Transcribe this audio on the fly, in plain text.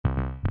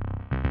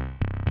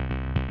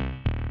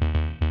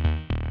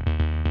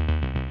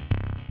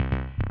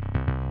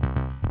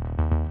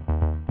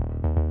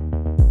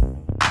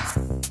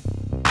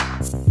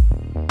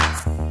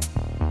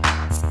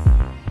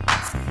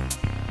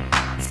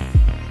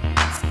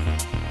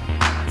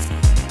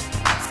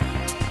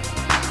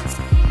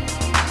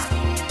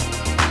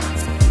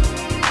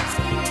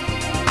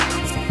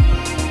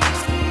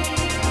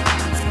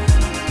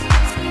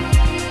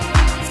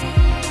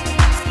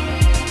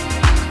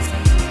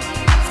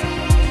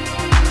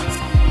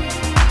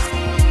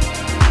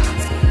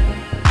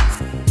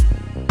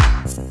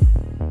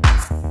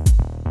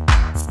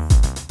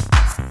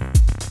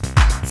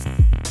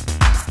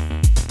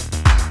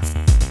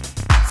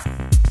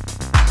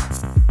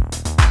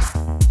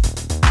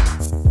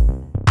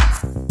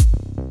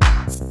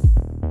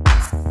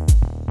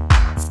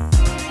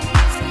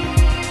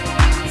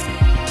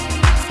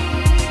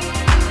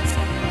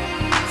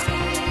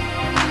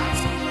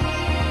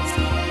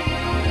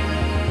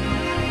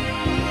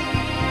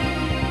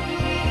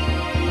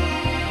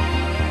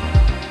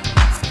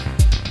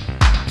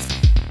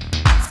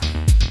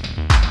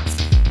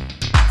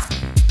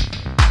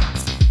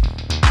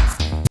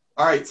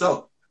right.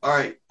 So, all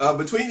right.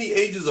 Between the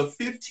ages of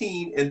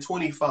 15 and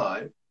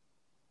 25,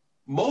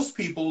 most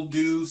people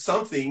do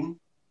something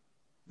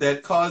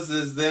that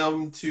causes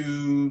them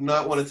to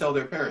not want to tell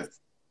their parents.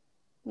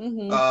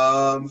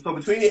 So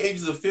between the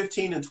ages of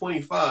 15 and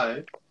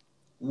 25,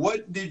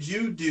 what did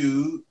you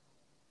do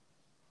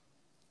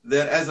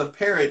that as a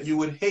parent you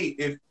would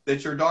hate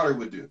that your daughter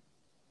would do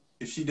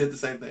if she did the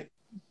same thing?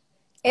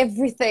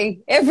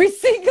 Everything, every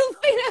single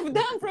thing I've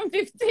done from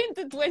 15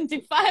 to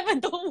 25. I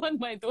don't want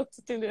my daughter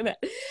to do that.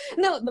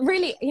 No,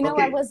 really, you know,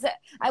 Okay.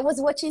 I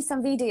was watching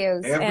some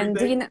videos. Everything? And,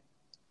 you know,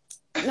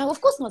 no, of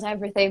course not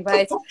everything,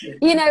 but,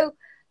 you know,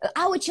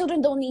 our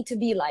children don't need to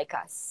be like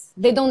us.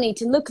 They don't need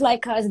to look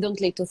like us. They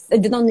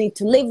don't need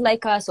to live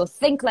like us or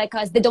think like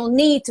us. They don't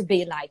need to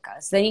be like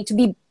us. They need to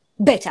be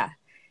better,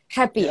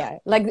 happier,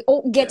 like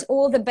get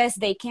all the best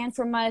they can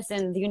from us,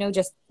 and, you know,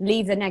 just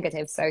leave the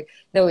negative. So,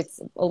 though it's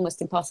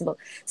almost impossible.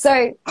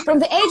 So from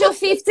the age of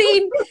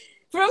 15,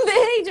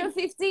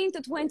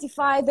 to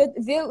 25,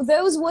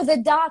 those were the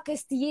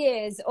darkest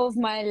years of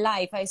my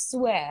life, I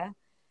swear.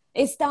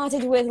 It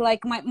started with,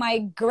 like, my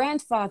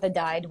grandfather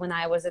died when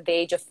I was at the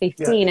age of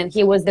 15, and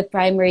he was the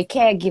primary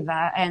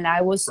caregiver, and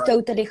I was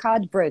totally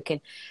heartbroken.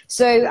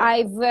 So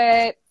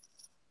I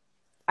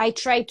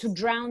tried to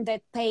drown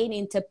that pain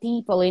into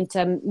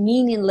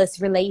meaningless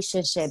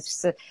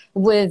relationships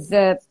with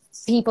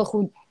people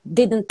who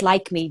didn't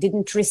like me,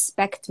 didn't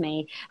respect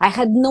me. I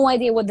had no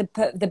idea what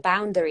the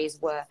boundaries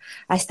were.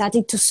 I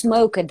started to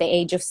smoke at the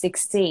age of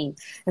 16.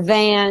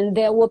 Then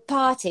there were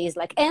parties,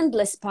 like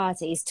endless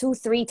parties,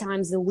 2-3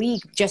 times a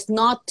week, just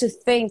not to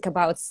think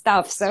about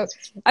stuff. So,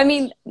 I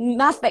mean,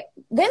 nothing.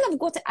 Then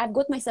I've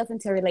got myself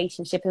into a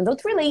relationship, and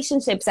those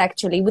relationships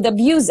actually with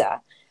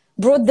abuser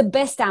brought the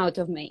best out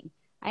of me.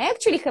 I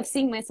actually have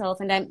seen myself,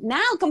 and I'm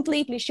now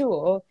completely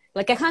sure,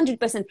 like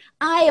 100%,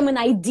 I am an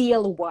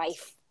ideal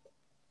wife.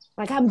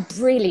 Like, I'm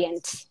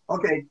brilliant.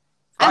 Okay.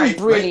 I'm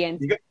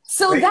brilliant. That's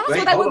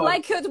what I would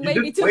like her to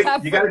maybe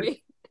have for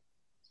me.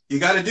 You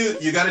gotta do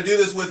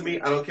this with me.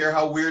 I don't care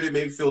how weird it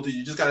may feel to you.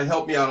 You just gotta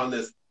help me out on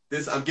this.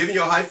 I'm giving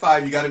you a high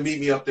five. You gotta meet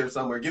me up there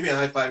somewhere. Give me a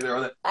high five there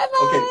on that. High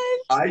five. Okay.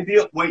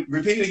 Ideal. Wait,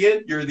 repeat it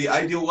again. You're the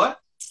ideal what?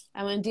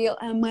 I'm an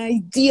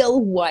ideal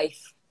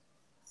wife.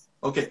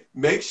 Okay,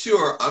 make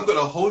sure I'm going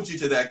to hold you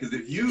to that, because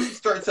if you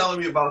start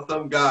telling me about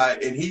some guy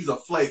and he's a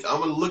flake,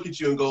 I'm going to look at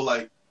you and go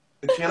like,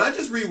 can I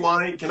just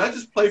rewind? Can I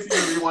just play for you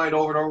and rewind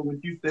over and over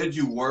what you said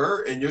you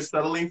were, and you're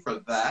settling for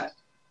that?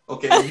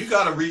 Okay, you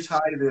got to reach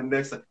high to them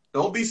next time.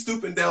 Don't be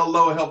stooping down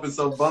low and helping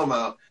some bum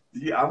out.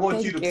 I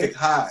want you to pick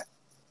high.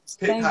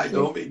 Pick high.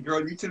 Don't be,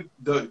 girl, you too,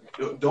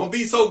 don't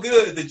be so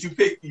good that you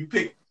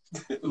pick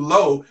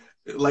low.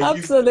 Like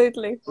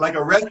absolutely, like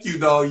a rescue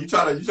dog. You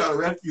try to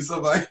rescue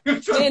somebody.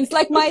 It's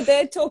like my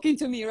dad talking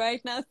to me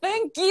right now.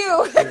 Thank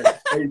you. Hey,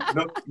 hey,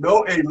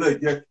 look,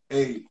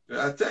 hey,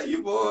 I tell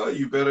you, boy,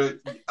 you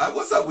better.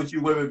 What's up with you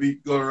women be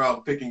going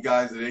around picking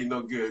guys that ain't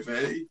no good,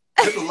 man?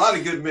 There's a lot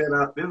of good men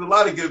out. There's a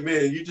lot of good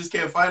men. You just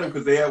can't find them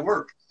because they at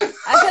work.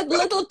 I had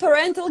little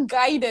parental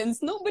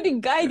guidance. Nobody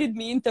guided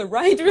me into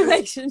right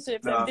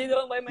relationships. I did it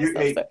all by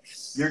myself.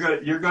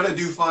 You're gonna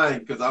do fine,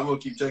 because I'm gonna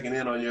keep checking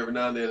in on you every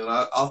now and then, and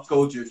I'll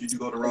scold you if you do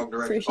go the wrong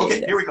direction.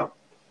 Appreciate it. Here we go.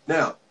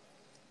 Now,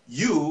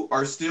 you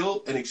are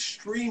still an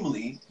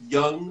extremely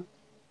young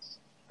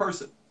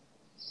person,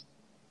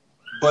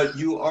 but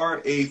you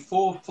are a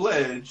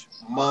full-fledged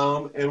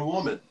mom and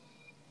woman.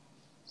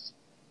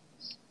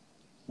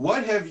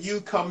 What have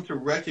you come to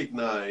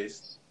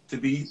recognize to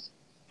be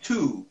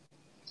two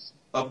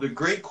of the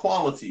great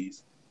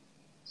qualities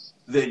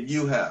that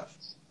you have?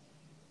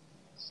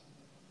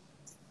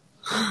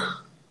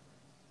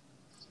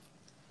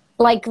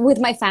 Like with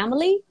my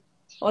family?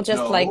 Or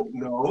just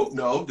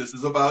No, this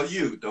is about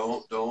you.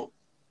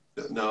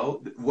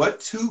 No. What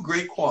two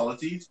great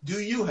qualities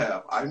do you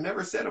have? I've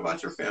never said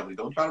about your family.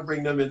 Don't try to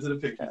bring them into the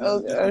picture.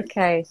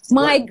 Okay.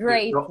 My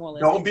great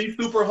qualities. Don't be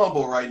super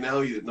humble right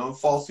now either. No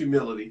false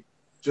humility.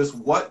 Just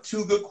what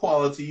two good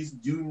qualities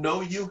do you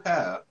know you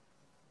have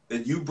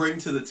that you bring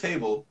to the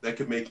table that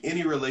could make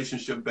any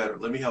relationship better?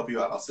 Let me help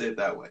you out. I'll say it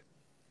that way.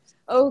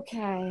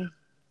 Okay.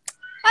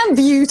 I'm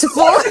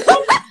beautiful.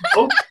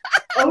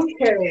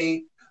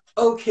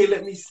 Okay,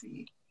 let me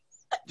see.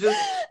 Just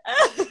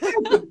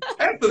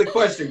answer the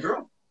question,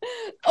 girl.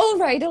 All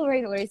right.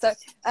 So,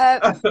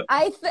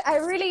 I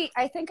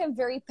think I'm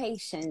very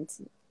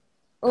patient.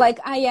 Like,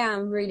 I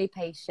am really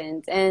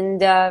patient,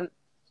 and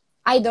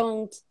I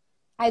don't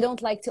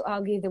like to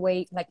argue the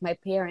way like my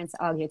parents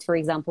argued, for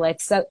example.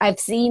 I've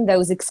seen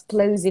those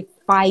explosive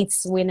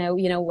fights,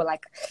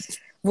 like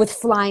with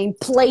flying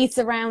plates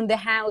around the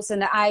house,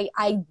 and I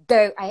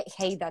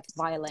hate that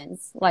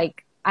violence.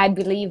 Like, I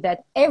believe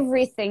that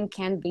everything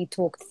can be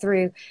talked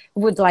through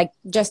with like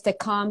just a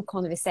calm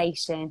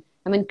conversation.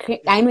 I'm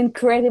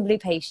incredibly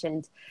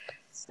patient.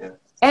 Yeah.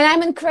 And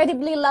I'm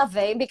incredibly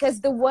loving,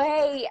 because the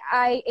way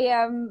I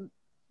am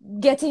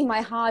getting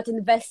my heart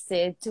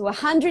invested to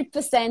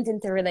 100%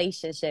 into a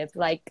relationship,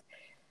 like,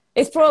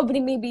 it's probably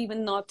maybe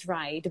even not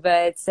right,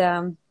 but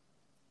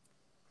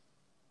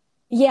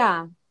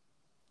yeah,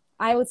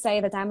 I would say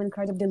that I'm an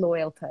incredibly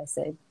loyal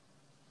person.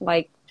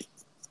 Like,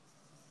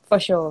 for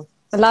sure.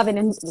 A loving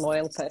and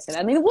loyal person.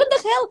 I mean, what the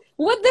hell?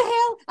 What the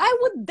hell? I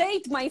would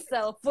date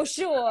myself for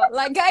sure.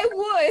 Like, I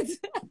would.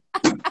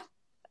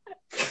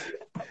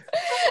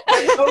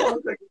 Wait, hold on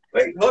a second.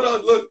 Wait, hold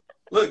on. Look.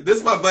 This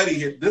is my buddy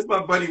here. This is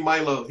my buddy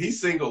Milo.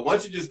 He's single. Why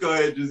don't you just go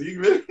ahead? Hi,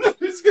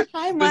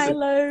 listen.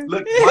 Milo.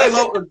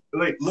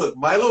 Look,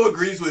 Milo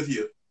agrees with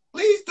you.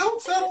 Please don't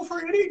settle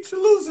for any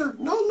loser.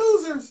 No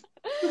losers.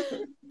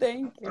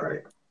 Thank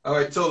you. All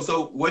right.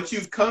 So what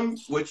you've come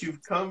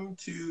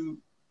to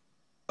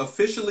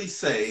officially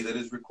say that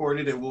is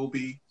recorded and will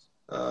be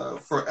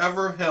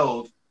forever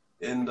held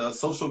in the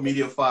social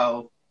media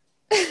file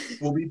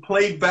will be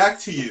played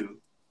back to you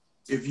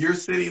if you're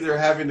sitting there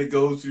having to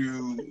go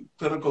through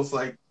clinical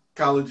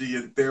psychology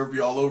and therapy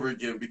all over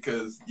again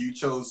because you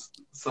chose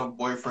some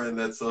boyfriend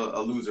that's a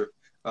loser.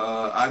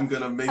 I'm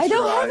gonna make sure I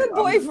don't have a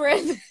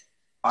boyfriend.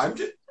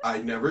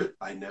 I never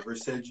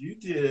said you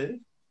did.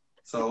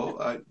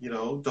 So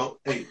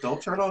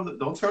don't turn on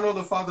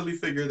the fatherly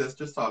figure that's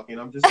just talking.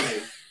 I'm just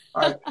saying.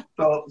 All right.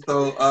 So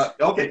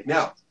okay,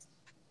 now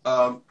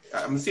I'm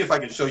gonna see if I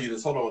can show you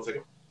this. Hold on one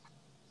second.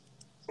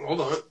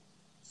 Hold on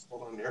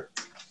there.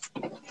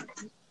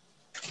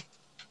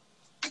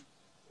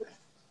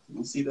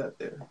 You see that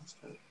there?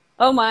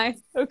 Oh my.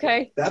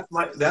 Okay. That's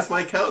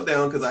my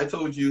countdown because I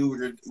told you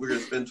we're gonna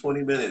spend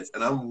 20 minutes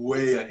and I'm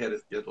way ahead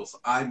of schedule. So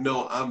I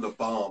know I'm the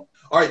bomb.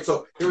 All right,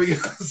 so here we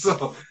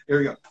go.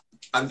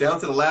 I'm down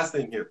to the last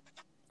thing here.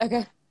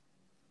 Okay.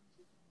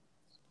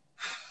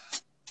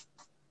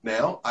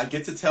 Now I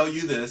get to tell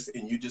you this,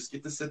 and you just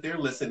get to sit there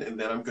and listen, and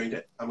then I'm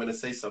going to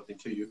say something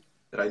to you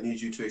that I need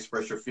you to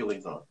express your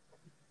feelings on.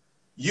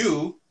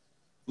 You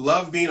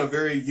love being a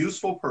very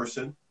useful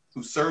person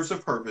who serves a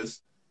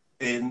purpose,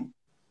 and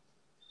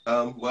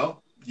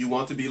you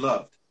want to be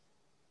loved.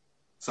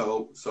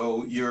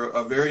 So you're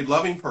a very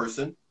loving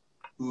person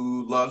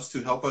who loves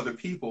to help other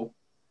people,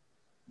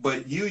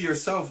 but you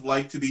yourself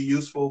like to be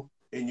useful,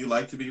 and you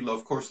like to be,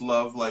 of course,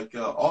 loved like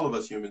all of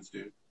us humans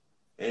do.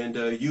 And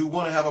you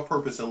want to have a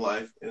purpose in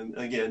life, and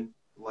again,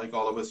 like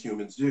all of us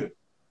humans do.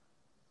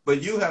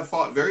 But you have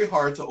fought very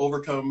hard to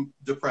overcome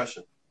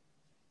depression,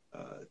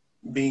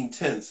 being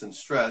tense and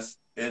stressed,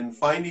 and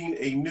finding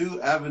a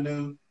new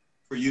avenue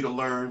for you to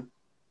learn,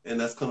 and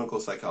that's clinical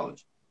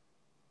psychology.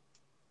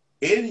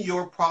 In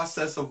your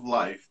process of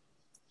life,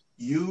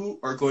 you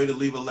are going to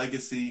leave a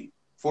legacy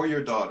for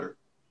your daughter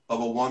of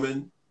a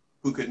woman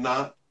who could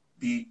not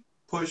be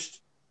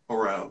pushed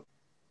around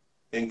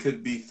and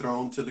could be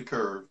thrown to the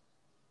curb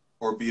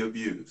or be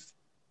abused.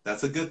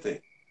 That's a good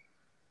thing.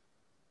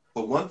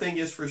 But one thing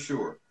is for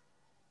sure,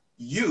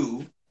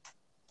 you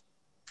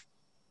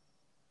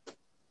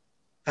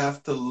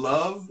have to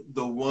love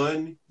the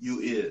one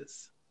you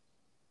is.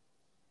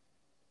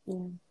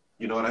 Yeah.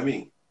 You know what I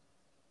mean?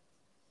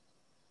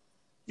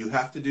 You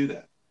have to do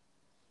that.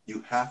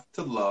 You have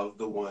to love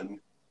the one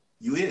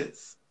you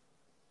is.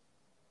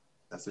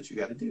 That's what you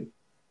got to do.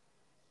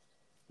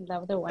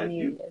 Love the one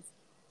you is.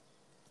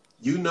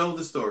 You know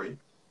the story.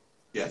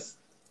 Yes.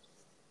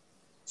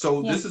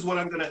 So This is what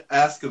I'm going to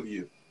ask of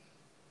you.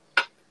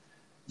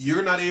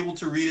 You're not able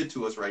to read it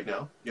to us right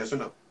now. Yes or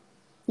no?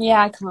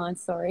 Yeah, I can't.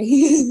 Sorry.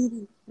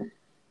 You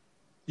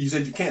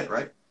said you can't,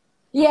 right?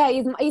 Yeah,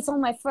 it's on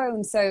my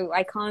phone, so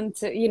I can't,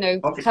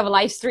 have a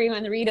live stream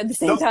and read at the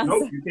same time.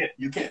 No,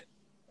 you can't.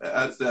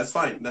 That's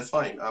fine. That's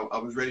fine. I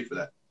was ready for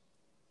that.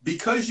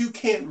 Because you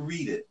can't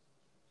read it,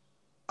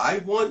 I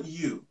want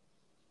you,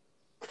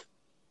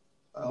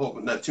 I hope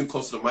I'm not too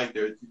close to the mic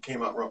there. It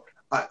came out wrong.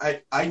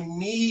 I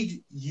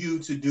need you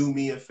to do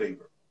me a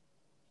favor.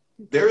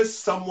 There is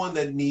someone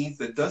that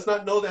does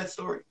not know that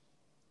story.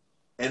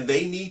 And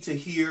they need to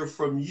hear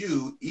from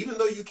you, even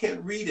though you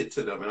can't read it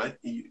to them. And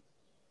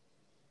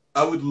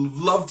I would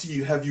love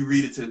to have you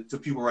read it to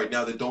people right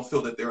now that don't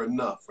feel that they're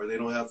enough, or they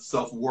don't have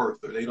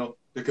self-worth, or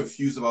they're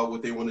confused about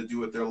what they want to do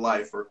with their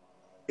life, or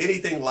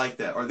anything like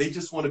that, or they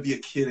just want to be a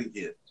kid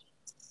again.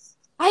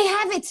 I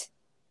have it.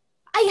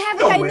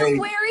 I know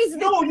where is it.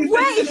 No,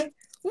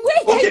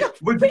 Wait. Okay,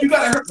 but you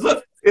gotta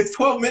look. It's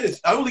 12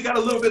 minutes. I only got a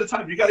little bit of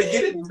time. You gotta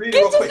get it and read it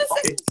real quick.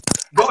 Okay,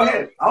 go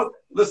ahead.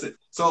 Listen.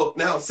 So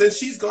now, since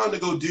she's gone to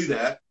go do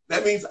that,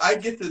 that means I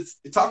get to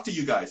talk to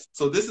you guys.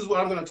 So this is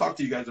what I'm going to talk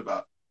to you guys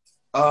about.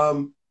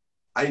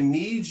 I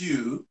need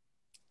you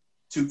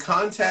to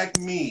contact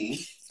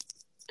me.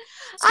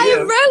 I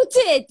wrote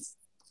it.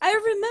 I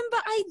remember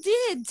I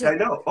did. I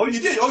know. Oh, you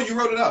did. Oh, you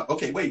wrote it up.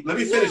 Okay, wait. Let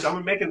me finish.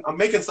 I'm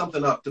making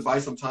something up to buy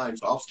some time,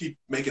 so I'll just keep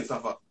making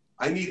stuff up.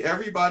 I need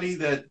everybody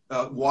that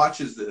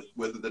watches this,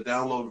 whether the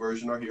download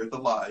version or here at the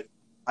live,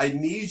 I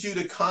need you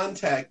to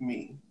contact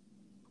me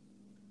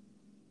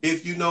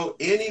if you know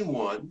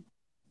anyone,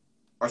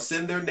 or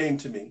send their name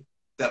to me,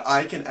 that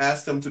I can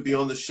ask them to be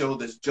on the show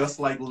that's just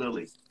like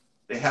Lily.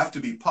 They have to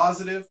be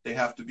positive, they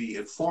have to be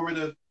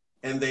informative,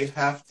 and they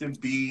have to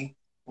be,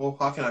 well,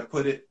 how can I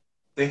put it?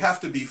 They have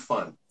to be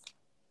fun.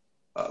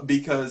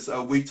 because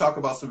we talk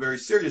about some very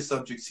serious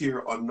subjects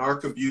here on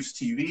Narc Abuse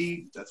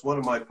TV. That's one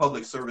of my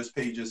public service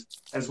pages,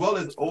 as well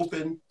as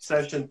Open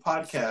Session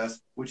Podcast,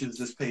 which is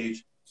this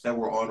page that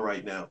we're on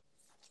right now.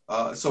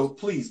 So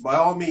please, by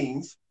all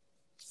means,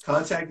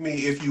 contact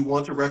me if you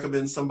want to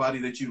recommend somebody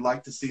that you'd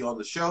like to see on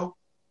the show,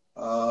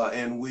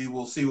 and we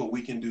will see what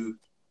we can do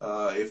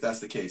if that's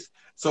the case.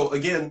 So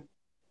again,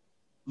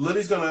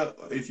 Lily's gonna,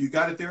 if you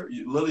got it there,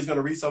 Lily's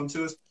gonna read something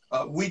to us.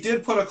 We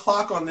did put a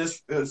clock on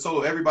this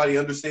so everybody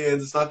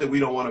understands. It's not that we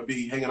don't want to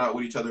be hanging out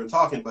with each other and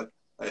talking, but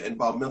and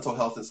about mental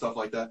health and stuff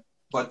like that.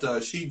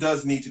 But she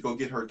does need to go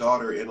get her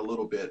daughter in a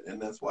little bit, and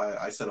that's why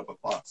I set up a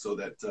clock so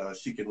that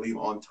she can leave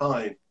on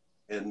time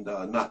and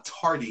not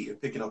tardy in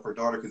picking up her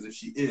daughter. Because if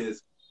she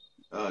is,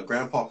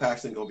 Grandpa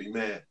Paxton gonna be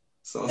mad.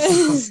 So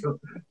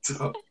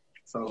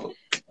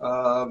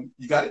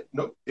you got it?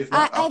 Nope. If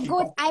not,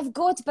 I've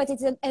got, but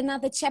it's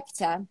another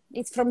chapter.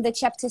 It's from the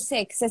chapter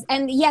 6,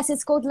 and yes,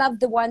 it's called "Love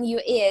the One You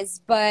Is."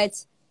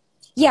 But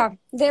yeah,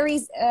 there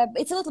is.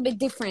 It's a little bit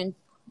different,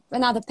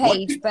 another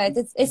page, but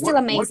it's still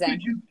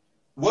amazing.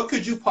 What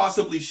could you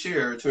possibly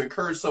share to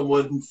encourage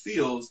someone who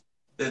feels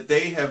that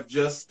they have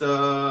just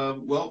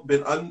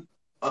been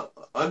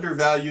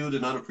undervalued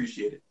and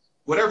unappreciated?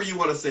 Whatever you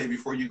want to say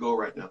before you go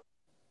right now.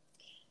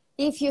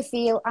 If you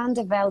feel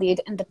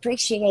undervalued and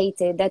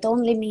appreciated, that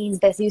only means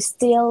that you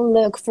still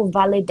look for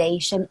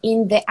validation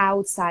in the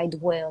outside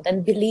world.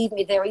 And believe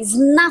me, there is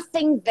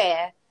nothing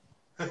there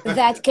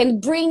that can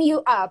bring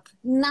you up.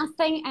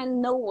 Nothing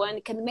and no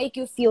one can make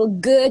you feel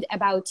good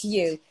about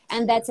you.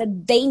 And that's a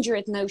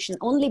dangerous notion,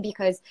 only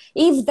because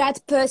if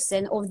that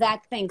person or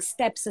that thing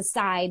steps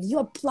aside,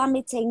 you're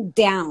plummeting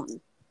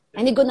down.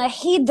 And you're going to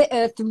hit the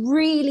earth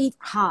really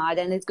hard,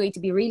 and it's going to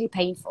be really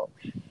painful.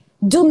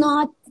 Do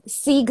not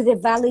seek the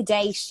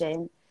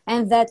validation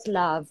and that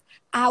love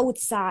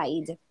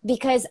outside,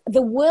 because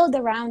the world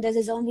around us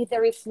is only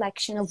the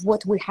reflection of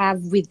what we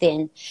have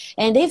within.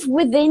 And if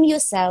within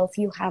yourself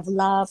you have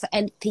love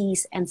and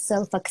peace and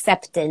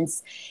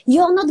self-acceptance,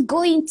 you're not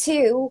going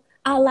to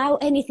allow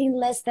anything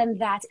less than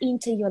that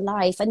into your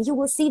life. And you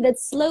will see that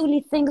slowly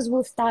things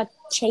will start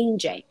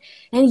changing,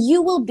 and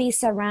you will be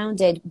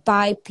surrounded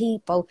by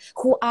people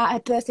who are a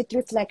perfect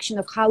reflection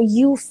of how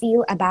you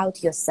feel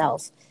about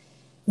yourself.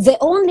 The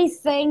only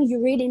thing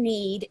you really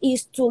need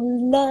is to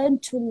learn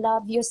to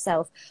love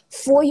yourself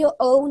for your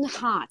own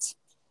heart,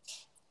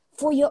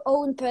 for your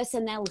own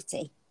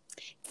personality.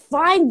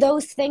 Find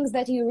those things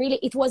that you really,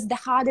 it was the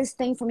hardest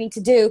thing for me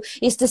to do,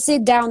 is to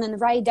sit down and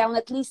write down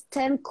at least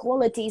 10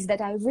 qualities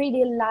that I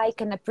really like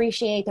and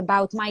appreciate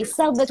about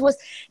myself. That was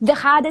the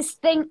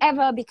hardest thing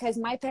ever, because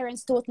my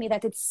parents taught me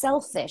that it's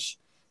selfish.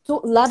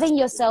 Loving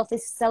yourself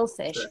is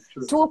selfish.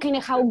 Talking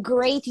how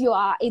great you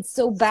are, it's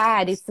so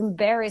bad, it's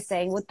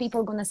embarrassing what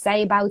people are going to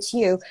say about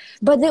you.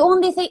 But the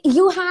only thing,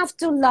 you have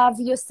to love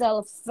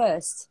yourself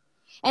first.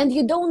 And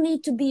you don't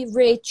need to be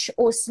rich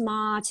or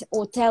smart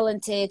or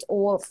talented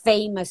or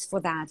famous for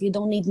that. You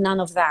don't need none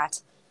of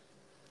that.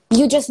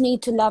 You just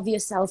need to love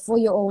yourself for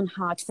your own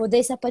heart, for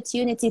this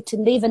opportunity to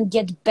live and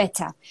get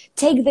better.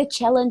 Take the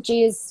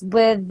challenges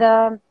with,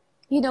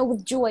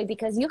 with joy,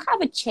 because you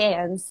have a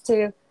chance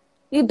to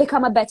you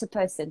become a better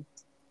person.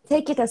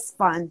 Take it as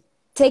fun.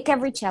 Take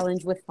every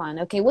challenge with fun.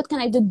 Okay, what can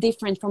I do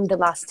different from the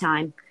last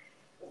time?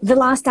 The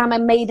last time I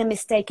made a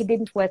mistake, it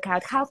didn't work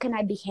out. How can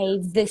I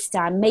behave this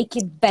time? Make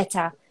it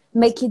better.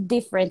 Make it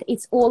different.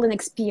 It's all an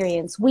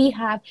experience. We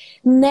have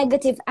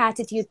negative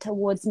attitude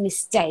towards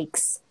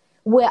mistakes.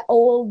 We're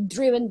all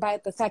driven by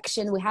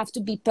perfection. We have to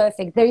be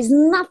perfect. There is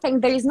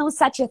no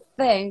such a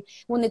thing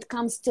when it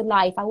comes to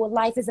life. Our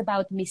life is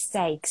about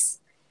mistakes.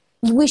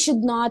 We should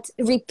not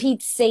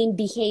repeat same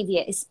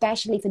behavior,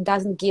 especially if it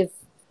doesn't give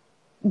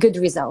good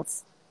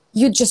results.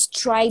 You just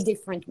try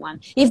different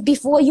one. If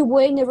before you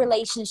were in a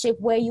relationship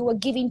where you were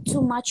giving too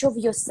much of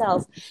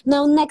yourself,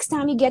 now next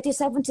time you get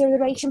yourself into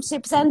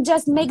relationships, and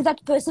just make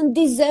that person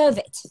deserve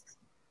it.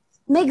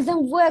 Make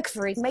them work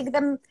for it. Make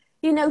them,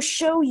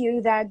 show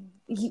you that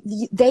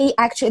they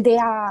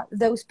are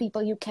those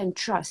people you can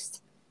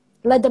trust.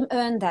 Let them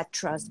earn that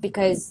trust,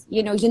 because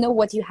you know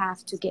what you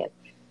have to give.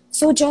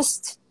 So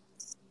just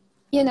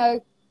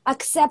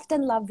accept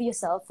and love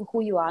yourself for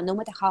who you are, no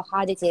matter how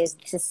hard it is.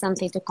 This is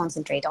something to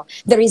concentrate on.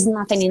 There is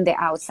nothing in the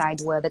outside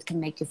world that can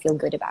make you feel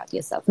good about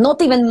yourself.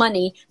 Not even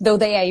money, though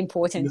they are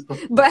important.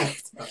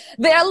 But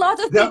there are a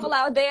lot of people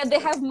out there, they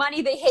have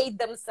money, they hate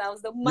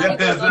themselves. The money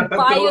will not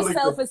buy your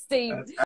self-esteem.